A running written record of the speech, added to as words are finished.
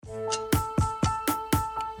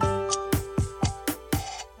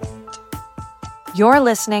You're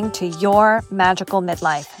listening to Your Magical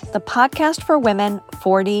Midlife, the podcast for women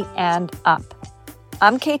 40 and up.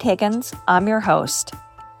 I'm Kate Higgins. I'm your host.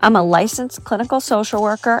 I'm a licensed clinical social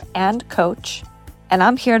worker and coach, and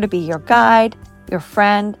I'm here to be your guide, your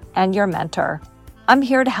friend, and your mentor. I'm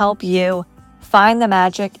here to help you find the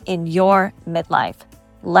magic in your midlife.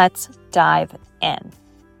 Let's dive in.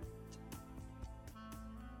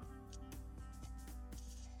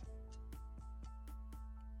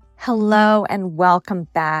 Hello and welcome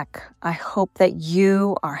back. I hope that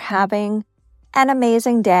you are having an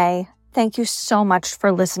amazing day. Thank you so much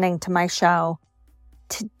for listening to my show.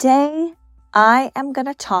 Today, I am going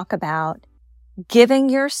to talk about giving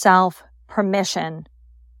yourself permission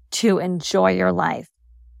to enjoy your life.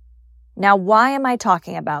 Now, why am I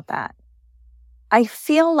talking about that? I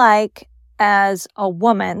feel like as a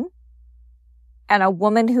woman, and a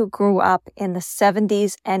woman who grew up in the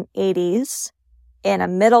 70s and 80s, in a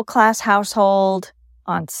middle-class household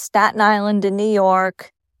on Staten Island in New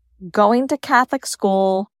York, going to Catholic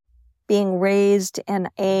school, being raised in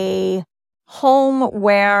a home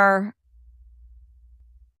where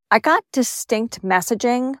I got distinct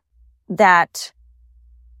messaging that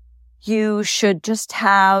you should just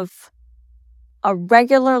have a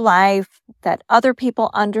regular life that other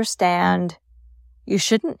people understand. You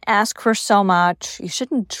shouldn't ask for so much. You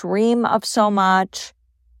shouldn't dream of so much.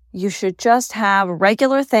 You should just have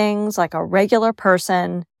regular things like a regular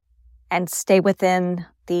person and stay within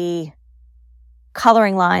the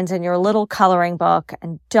coloring lines in your little coloring book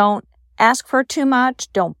and don't ask for too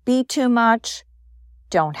much, don't be too much,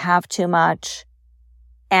 don't have too much.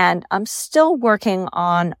 And I'm still working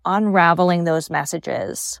on unraveling those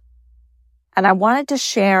messages. And I wanted to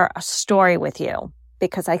share a story with you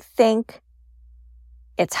because I think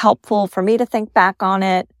it's helpful for me to think back on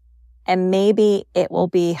it. And maybe it will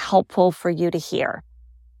be helpful for you to hear.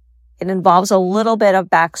 It involves a little bit of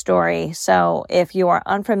backstory. So if you are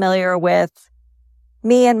unfamiliar with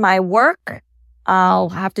me and my work, I'll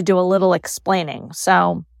have to do a little explaining.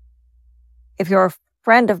 So if you're a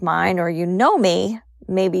friend of mine or you know me,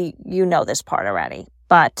 maybe you know this part already.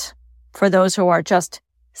 But for those who are just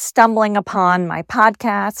stumbling upon my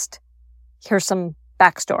podcast, here's some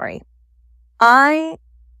backstory. I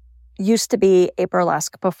used to be a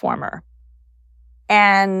burlesque performer.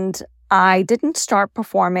 And I didn't start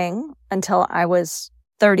performing until I was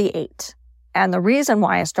 38. And the reason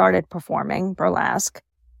why I started performing burlesque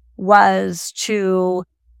was to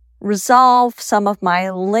resolve some of my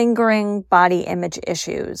lingering body image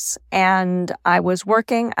issues. And I was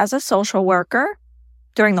working as a social worker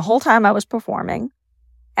during the whole time I was performing.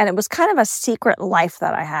 And it was kind of a secret life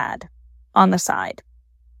that I had on the side.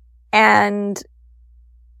 And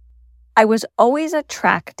I was always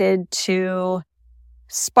attracted to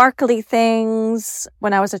sparkly things.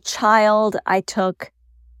 When I was a child, I took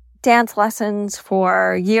dance lessons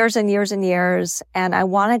for years and years and years, and I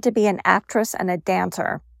wanted to be an actress and a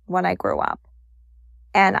dancer when I grew up.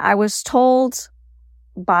 And I was told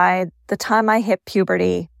by the time I hit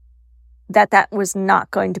puberty that that was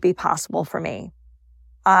not going to be possible for me.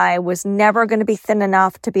 I was never going to be thin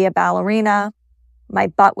enough to be a ballerina. My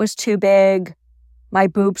butt was too big. My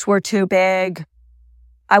boobs were too big.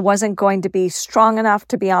 I wasn't going to be strong enough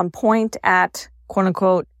to be on point at, quote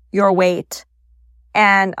unquote, your weight.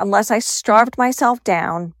 And unless I starved myself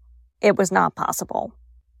down, it was not possible.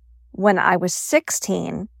 When I was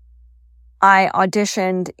 16, I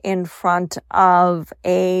auditioned in front of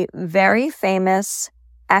a very famous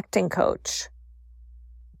acting coach,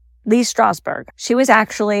 Lee Strasberg. She was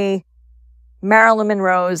actually Marilyn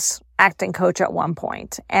Monroe's acting coach at one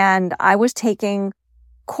point. And I was taking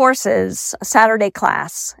courses, a Saturday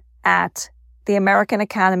class at the American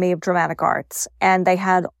Academy of Dramatic Arts. And they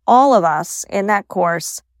had all of us in that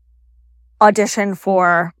course audition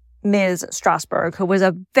for Ms. Strasberg, who was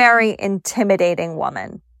a very intimidating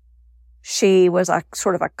woman. She was a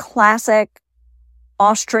sort of a classic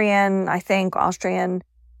Austrian,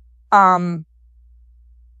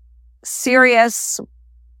 serious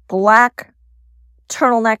black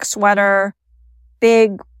turtleneck sweater,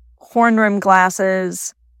 big horn-rimmed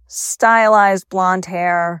glasses, stylized blonde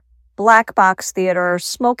hair, black box theater,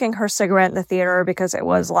 smoking her cigarette in the theater because it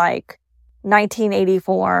was like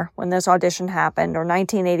 1984 when this audition happened, or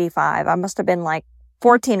 1985. I must have been like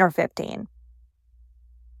 14 or 15.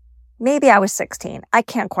 Maybe I was 16. I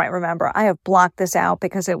can't quite remember. I have blocked this out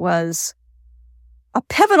because it was a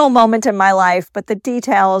pivotal moment in my life, but the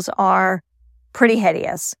details are pretty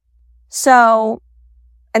hideous. So,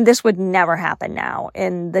 and this would never happen now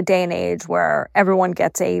in the day and age where everyone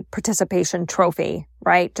gets a participation trophy,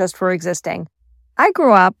 right? Just for existing. I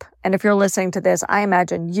grew up, and if you're listening to this, I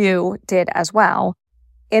imagine you did as well,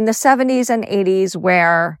 in the 70s and 80s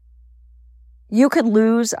where you could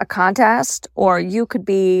lose a contest or you could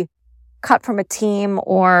be cut from a team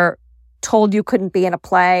or told you couldn't be in a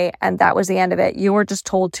play, and that was the end of it. You were just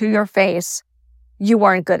told to your face you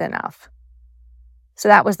weren't good enough. So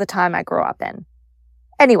that was the time I grew up in.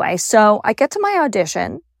 Anyway, so I get to my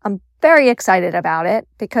audition. I'm very excited about it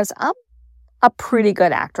because I'm a pretty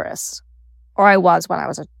good actress, or I was when I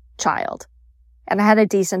was a child. And I had a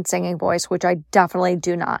decent singing voice, which I definitely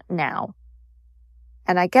do not now.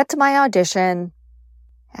 And I get to my audition,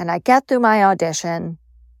 and I get through my audition,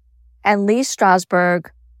 and Lee Strasberg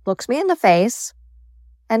looks me in the face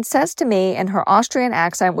and says to me in her Austrian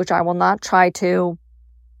accent, which I will not try to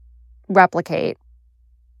replicate,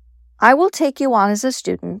 "I will take you on as a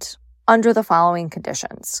student under the following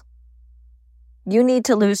conditions. You need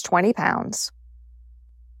to lose 20 pounds.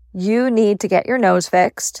 You need to get your nose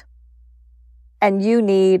fixed. And you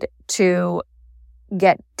need to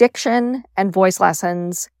get diction and voice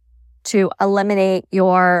lessons to eliminate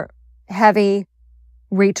your heavy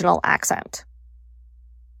regional accent."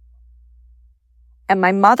 And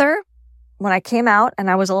my mother, when I came out and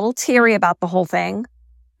I was a little teary about the whole thing,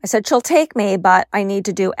 I said, she'll take me, but I need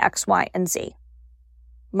to do X, Y, and Z.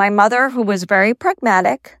 My mother, who was very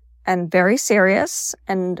pragmatic and very serious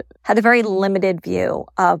and had a very limited view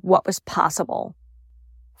of what was possible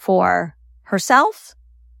for herself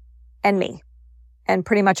and me and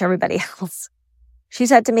pretty much everybody else. She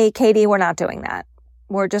said to me, "Katie, we're not doing that.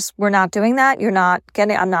 We're not doing that.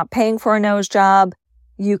 I'm not paying for a nose job.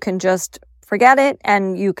 You can just forget it,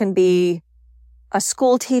 and you can be a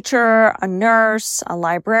school teacher, a nurse, a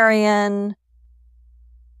librarian.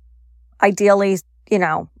 Ideally,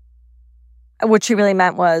 what she really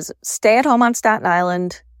meant was stay at home on Staten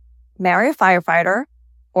Island, marry a firefighter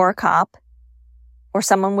or a cop or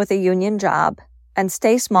someone with a union job, and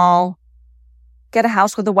stay small, get a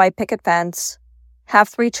house with a white picket fence, have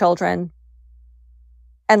 3 children,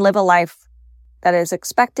 and live a life that is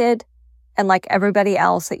expected and like everybody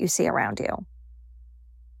else that you see around you."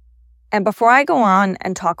 And before I go on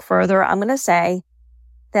and talk further, I'm going to say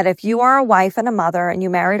that if you are a wife and a mother and you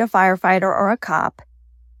married a firefighter or a cop,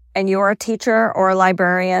 and you're a teacher or a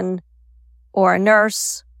librarian or a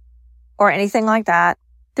nurse or anything like that,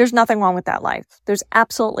 there's nothing wrong with that life. There's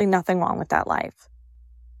absolutely nothing wrong with that life.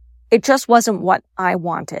 It just wasn't what I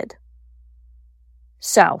wanted.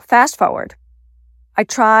 So fast forward. I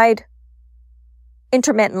tried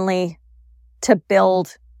intermittently to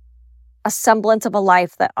build a semblance of a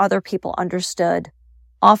life that other people understood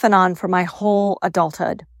off and on for my whole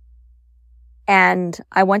adulthood. And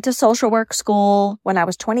I went to social work school when I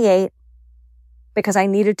was 28 because I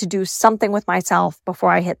needed to do something with myself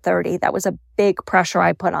before I hit 30. That was a big pressure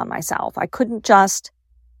I put on myself. I couldn't just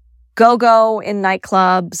go in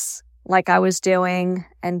nightclubs like I was doing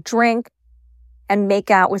and drink and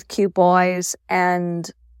make out with cute boys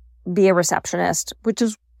and be a receptionist, which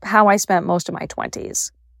is how I spent most of my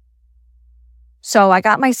 20s. So I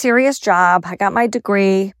got my serious job. I got my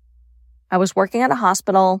degree. I was working at a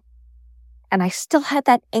hospital. And I still had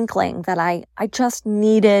that inkling that I just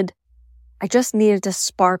needed to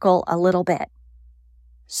sparkle a little bit.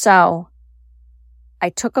 So I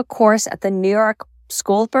took a course at the New York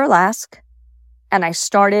School of Burlesque, and I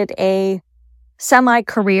started a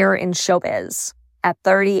semi-career in showbiz at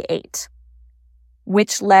 38,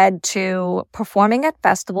 which led to performing at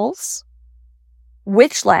festivals,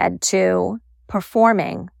 which led to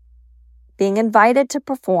being invited to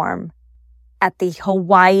perform at the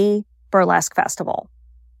Hawaii Burlesque Festival.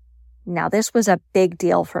 Now, this was a big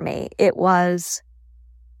deal for me. I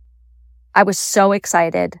was so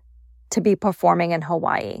excited to be performing in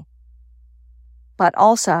Hawaii. But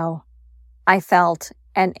also, I felt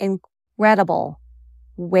an incredible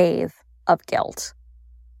wave of guilt.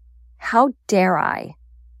 How dare I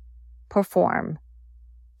perform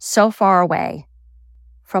so far away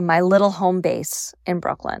from my little home base in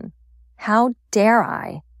Brooklyn? How dare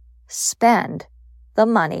I spend the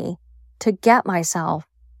money to get myself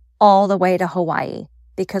all the way to Hawaii?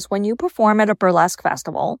 Because when you perform at a burlesque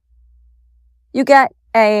festival, you get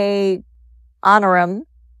a honorarium.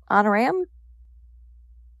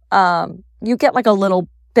 You get like a little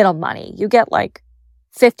bit of money. You get like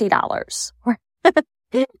 $50. But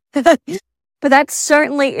that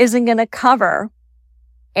certainly isn't going to cover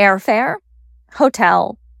airfare,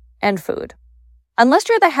 hotel, and food. Unless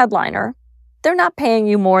you're the headliner, they're not paying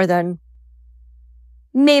you more than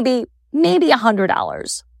maybe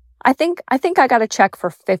 $100. I think I got a check for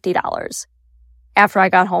 $50 after I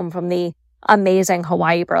got home from the amazing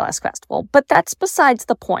Hawaii Burlesque Festival. But that's besides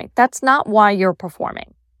the point. That's not why you're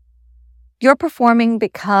performing. You're performing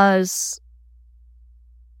because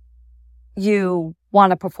you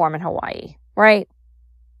want to perform in Hawaii, right?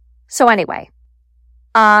 So anyway,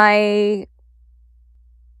 I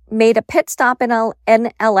made a pit stop in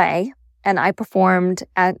LA, and I performed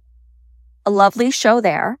at a lovely show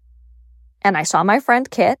there. And I saw my friend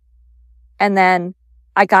Kit, and then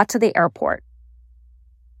I got to the airport.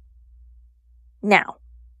 Now,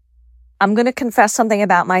 I'm going to confess something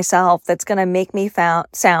about myself that's going to make me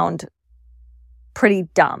sound pretty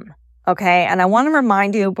dumb, okay? And I want to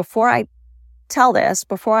remind you before I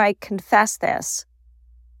confess this,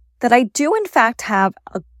 that I do in fact have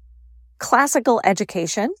a classical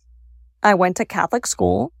education. I went to Catholic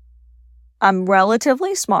school. I'm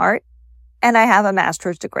relatively smart, and I have a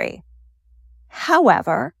master's degree.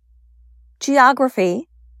 However, geography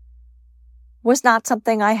was not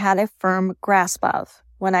something I had a firm grasp of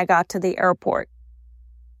when I got to the airport.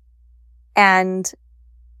 And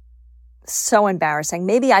so embarrassing.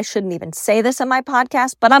 Maybe I shouldn't even say this in my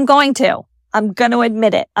podcast, but I'm going to. I'm going to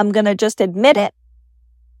admit it. I'm going to just admit it.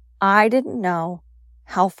 I didn't know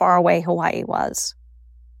how far away Hawaii was.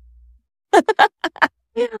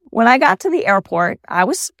 When I got to the airport, I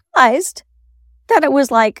was surprised that it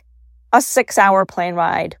was like a 6-hour plane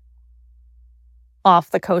ride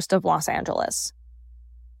off the coast of Los Angeles.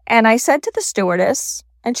 And I said to the stewardess,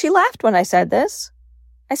 and she laughed when I said this,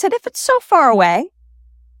 I said, if it's so far away,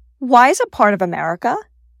 why is it part of America?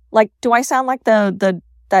 Like, do I sound like the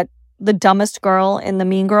dumbest girl in the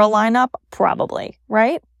Mean Girl lineup? Probably,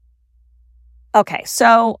 right? Okay,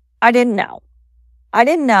 so I didn't know.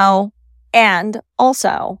 And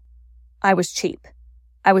also, I was cheap.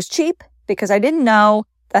 I was cheap because I didn't know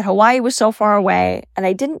that Hawaii was so far away, and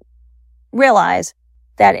I didn't realize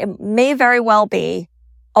that it may very well be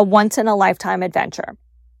a once-in-a-lifetime adventure.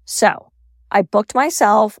 So I booked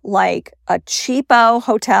myself like a cheapo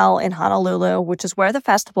hotel in Honolulu, which is where the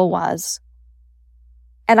festival was.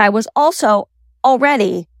 And I was also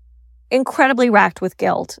already incredibly racked with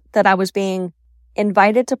guilt that I was being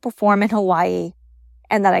invited to perform in Hawaii,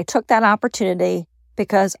 and that I took that opportunity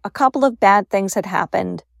because a couple of bad things had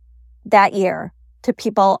happened that year to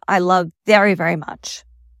people I love very, very much.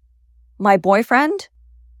 My boyfriend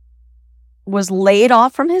was laid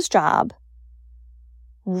off from his job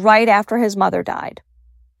right after his mother died,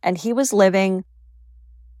 and he was living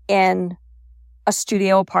in a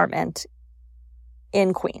studio apartment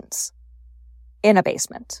in Queens in a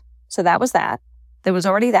basement. So that was that. There was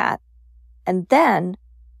already that. And then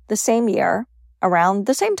the same year, around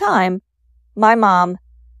the same time, my mom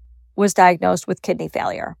was diagnosed with kidney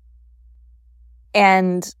failure.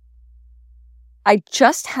 And I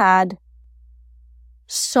just had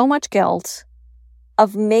so much guilt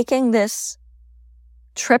of making this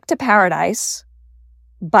trip to paradise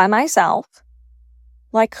by myself.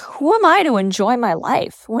 Like, who am I to enjoy my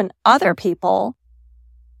life when other people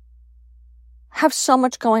have so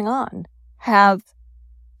much going on, have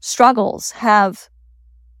struggles, have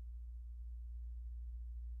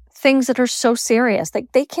things that are so serious?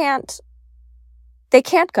 Like, they can't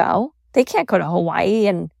go to Hawaii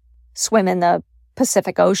and swim in the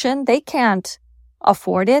Pacific Ocean. They can't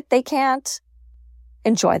afford it. They can't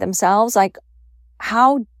enjoy themselves. Like,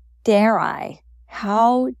 how dare I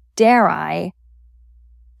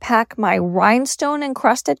pack my rhinestone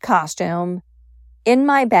encrusted costume in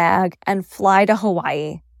my bag and fly to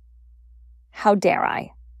Hawaii? How dare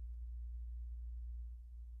I?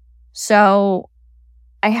 So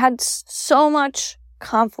I had so much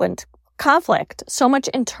conflict, so much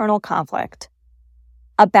internal conflict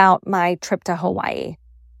about my trip to Hawaii.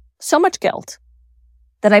 So much guilt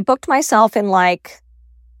that I booked myself in, like,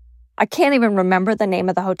 I can't even remember the name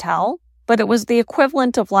of the hotel, but it was the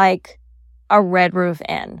equivalent of like a Red Roof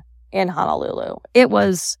Inn in Honolulu. It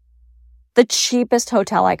was the cheapest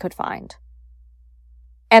hotel I could find.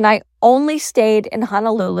 And I only stayed in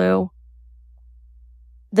Honolulu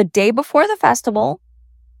the day before the festival,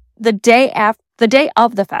 the day of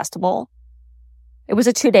the festival. It was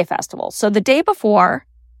a 2-day festival. So the day before,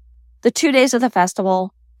 the 2 days of the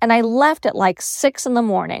festival, and I left at like 6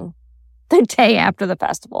 a.m. the day after the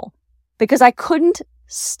festival because I couldn't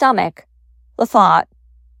stomach the thought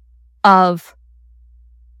of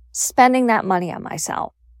spending that money on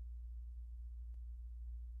myself.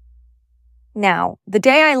 Now, the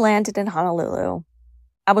day I landed in Honolulu,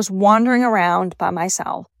 I was wandering around by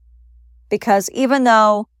myself because even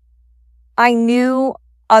though I knew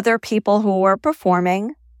other people who were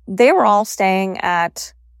performing, they were all staying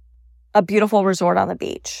at a beautiful resort on the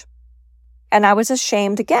beach. And I was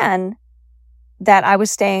ashamed again that I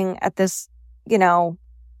was staying at this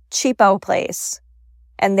cheapo place,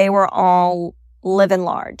 and they were all living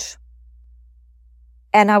large.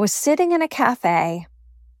 And I was sitting in a cafe,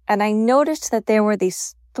 and I noticed that there were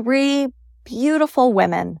these 3 beautiful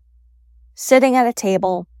women sitting at a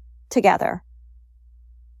table together.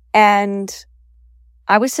 And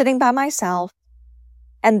I was sitting by myself,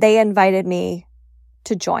 and they invited me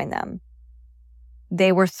to join them.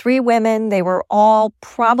 They were 3 women. They were all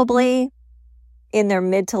probably in their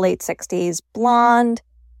mid to late 60s, blonde,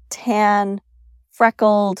 tan,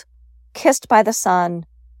 freckled, kissed by the sun,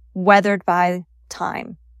 weathered by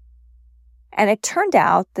time. And it turned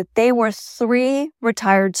out that they were 3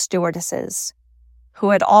 retired stewardesses who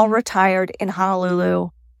had all retired in Honolulu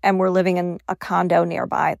and were living in a condo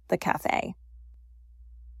nearby the cafe.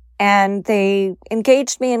 And they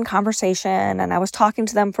engaged me in conversation, and I was talking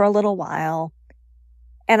to them for a little while.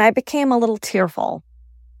 And I became a little tearful,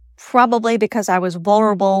 probably because I was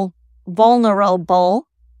vulnerable from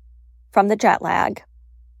the jet lag.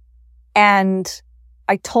 And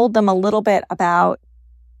I told them a little bit about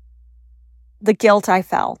the guilt I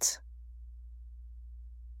felt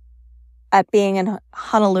at being in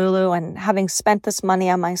Honolulu and having spent this money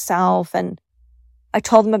on myself. And I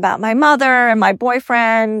told them about my mother and my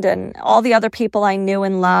boyfriend and all the other people I knew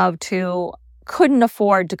and loved who couldn't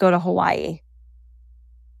afford to go to Hawaii.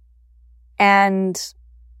 And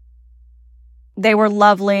they were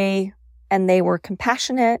lovely, and they were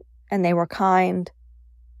compassionate, and they were kind.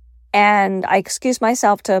 And I excused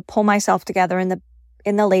myself to pull myself together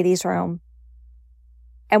in the ladies' room.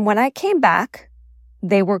 And when I came back,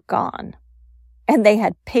 they were gone. And they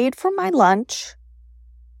had paid for my lunch,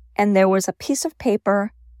 and there was a piece of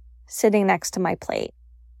paper sitting next to my plate.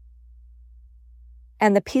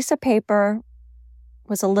 And the piece of paper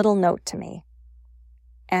was a little note to me.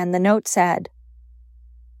 And the note said,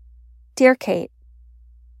 "Dear Kate,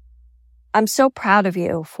 I'm so proud of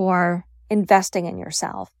you for investing in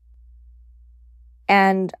yourself.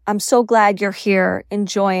 And I'm so glad you're here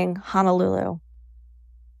enjoying Honolulu.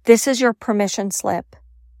 This is your permission slip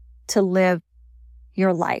to live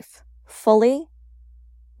your life fully,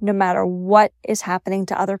 no matter what is happening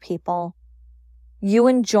to other people. You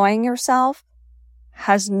enjoying yourself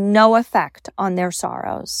has no effect on their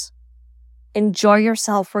sorrows. Enjoy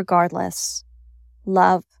yourself regardless.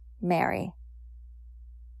 Love, Mary."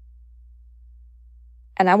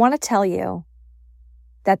 And I want to tell you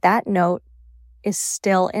that that note is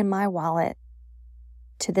still in my wallet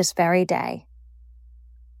to this very day.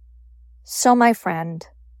 So, my friend,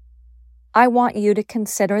 I want you to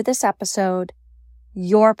consider this episode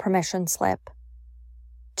your permission slip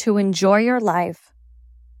to enjoy your life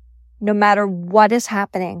no matter what is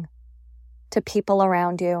happening to people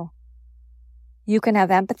around you. You can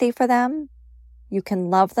have empathy for them, you can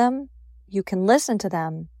love them, you can listen to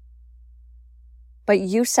them, but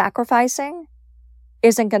you sacrificing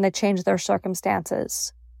isn't going to change their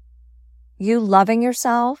circumstances. You loving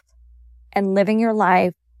yourself and living your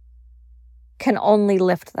life can only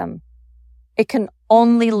lift them. It can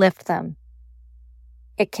only lift them.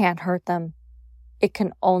 It can't hurt them. It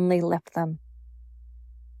can only lift them.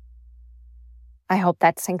 I hope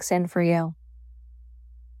that sinks in for you.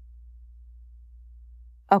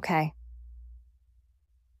 Okay.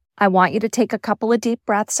 I want you to take a couple of deep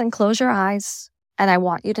breaths and close your eyes, and I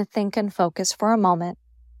want you to think and focus for a moment.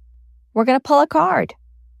 We're going to pull a card,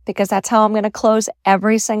 because that's how I'm going to close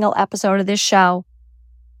every single episode of this show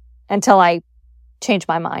until I change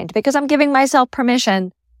my mind, because I'm giving myself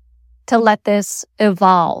permission to let this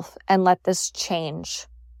evolve and let this change.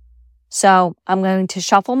 So I'm going to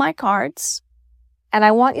shuffle my cards, and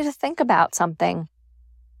I want you to think about something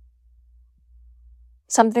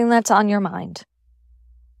that's on your mind.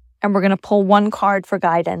 And we're going to pull one card for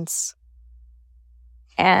guidance.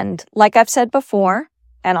 And like I've said before,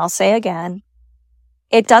 and I'll say again,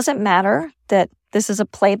 it doesn't matter that this is a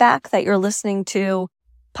playback that you're listening to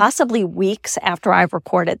possibly weeks after I've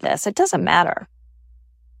recorded this. It doesn't matter.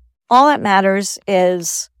 All that matters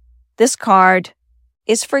is this card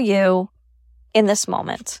is for you in this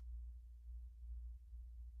moment.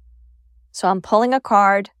 So I'm pulling a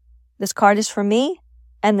card. This card is for me,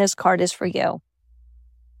 and this card is for you.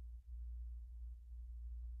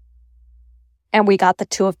 And we got the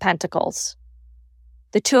Two of Pentacles.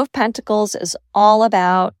 The Two of Pentacles is all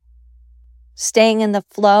about staying in the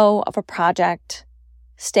flow of a project,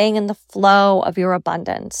 staying in the flow of your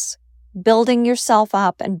abundance, building yourself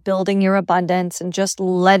up and building your abundance, and just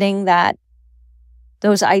letting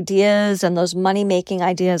those ideas and those money-making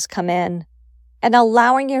ideas come in, and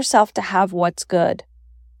allowing yourself to have what's good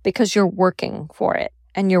because you're working for it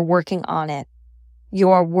and you're working on it. You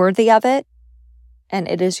are worthy of it, and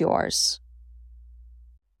it is yours.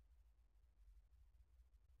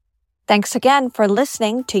 Thanks again for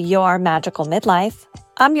listening to Your Magical Midlife.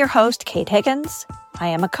 I'm your host, Kate Higgins. I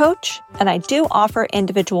am a coach, and I do offer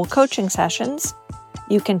individual coaching sessions.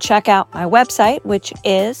 You can check out my website, which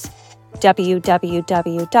is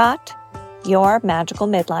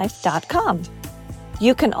www.yourmagicalmidlife.com.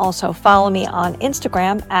 You can also follow me on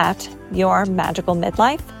Instagram at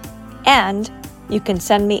yourmagicalmidlife, and you can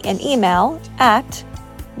send me an email at,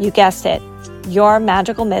 you guessed it,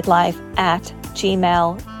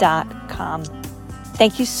 yourmagicalmidlife@gmail.com.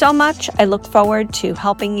 Thank you so much. I look forward to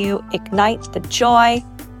helping you ignite the joy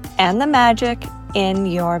and the magic in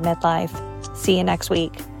your midlife. See you next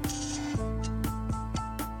week.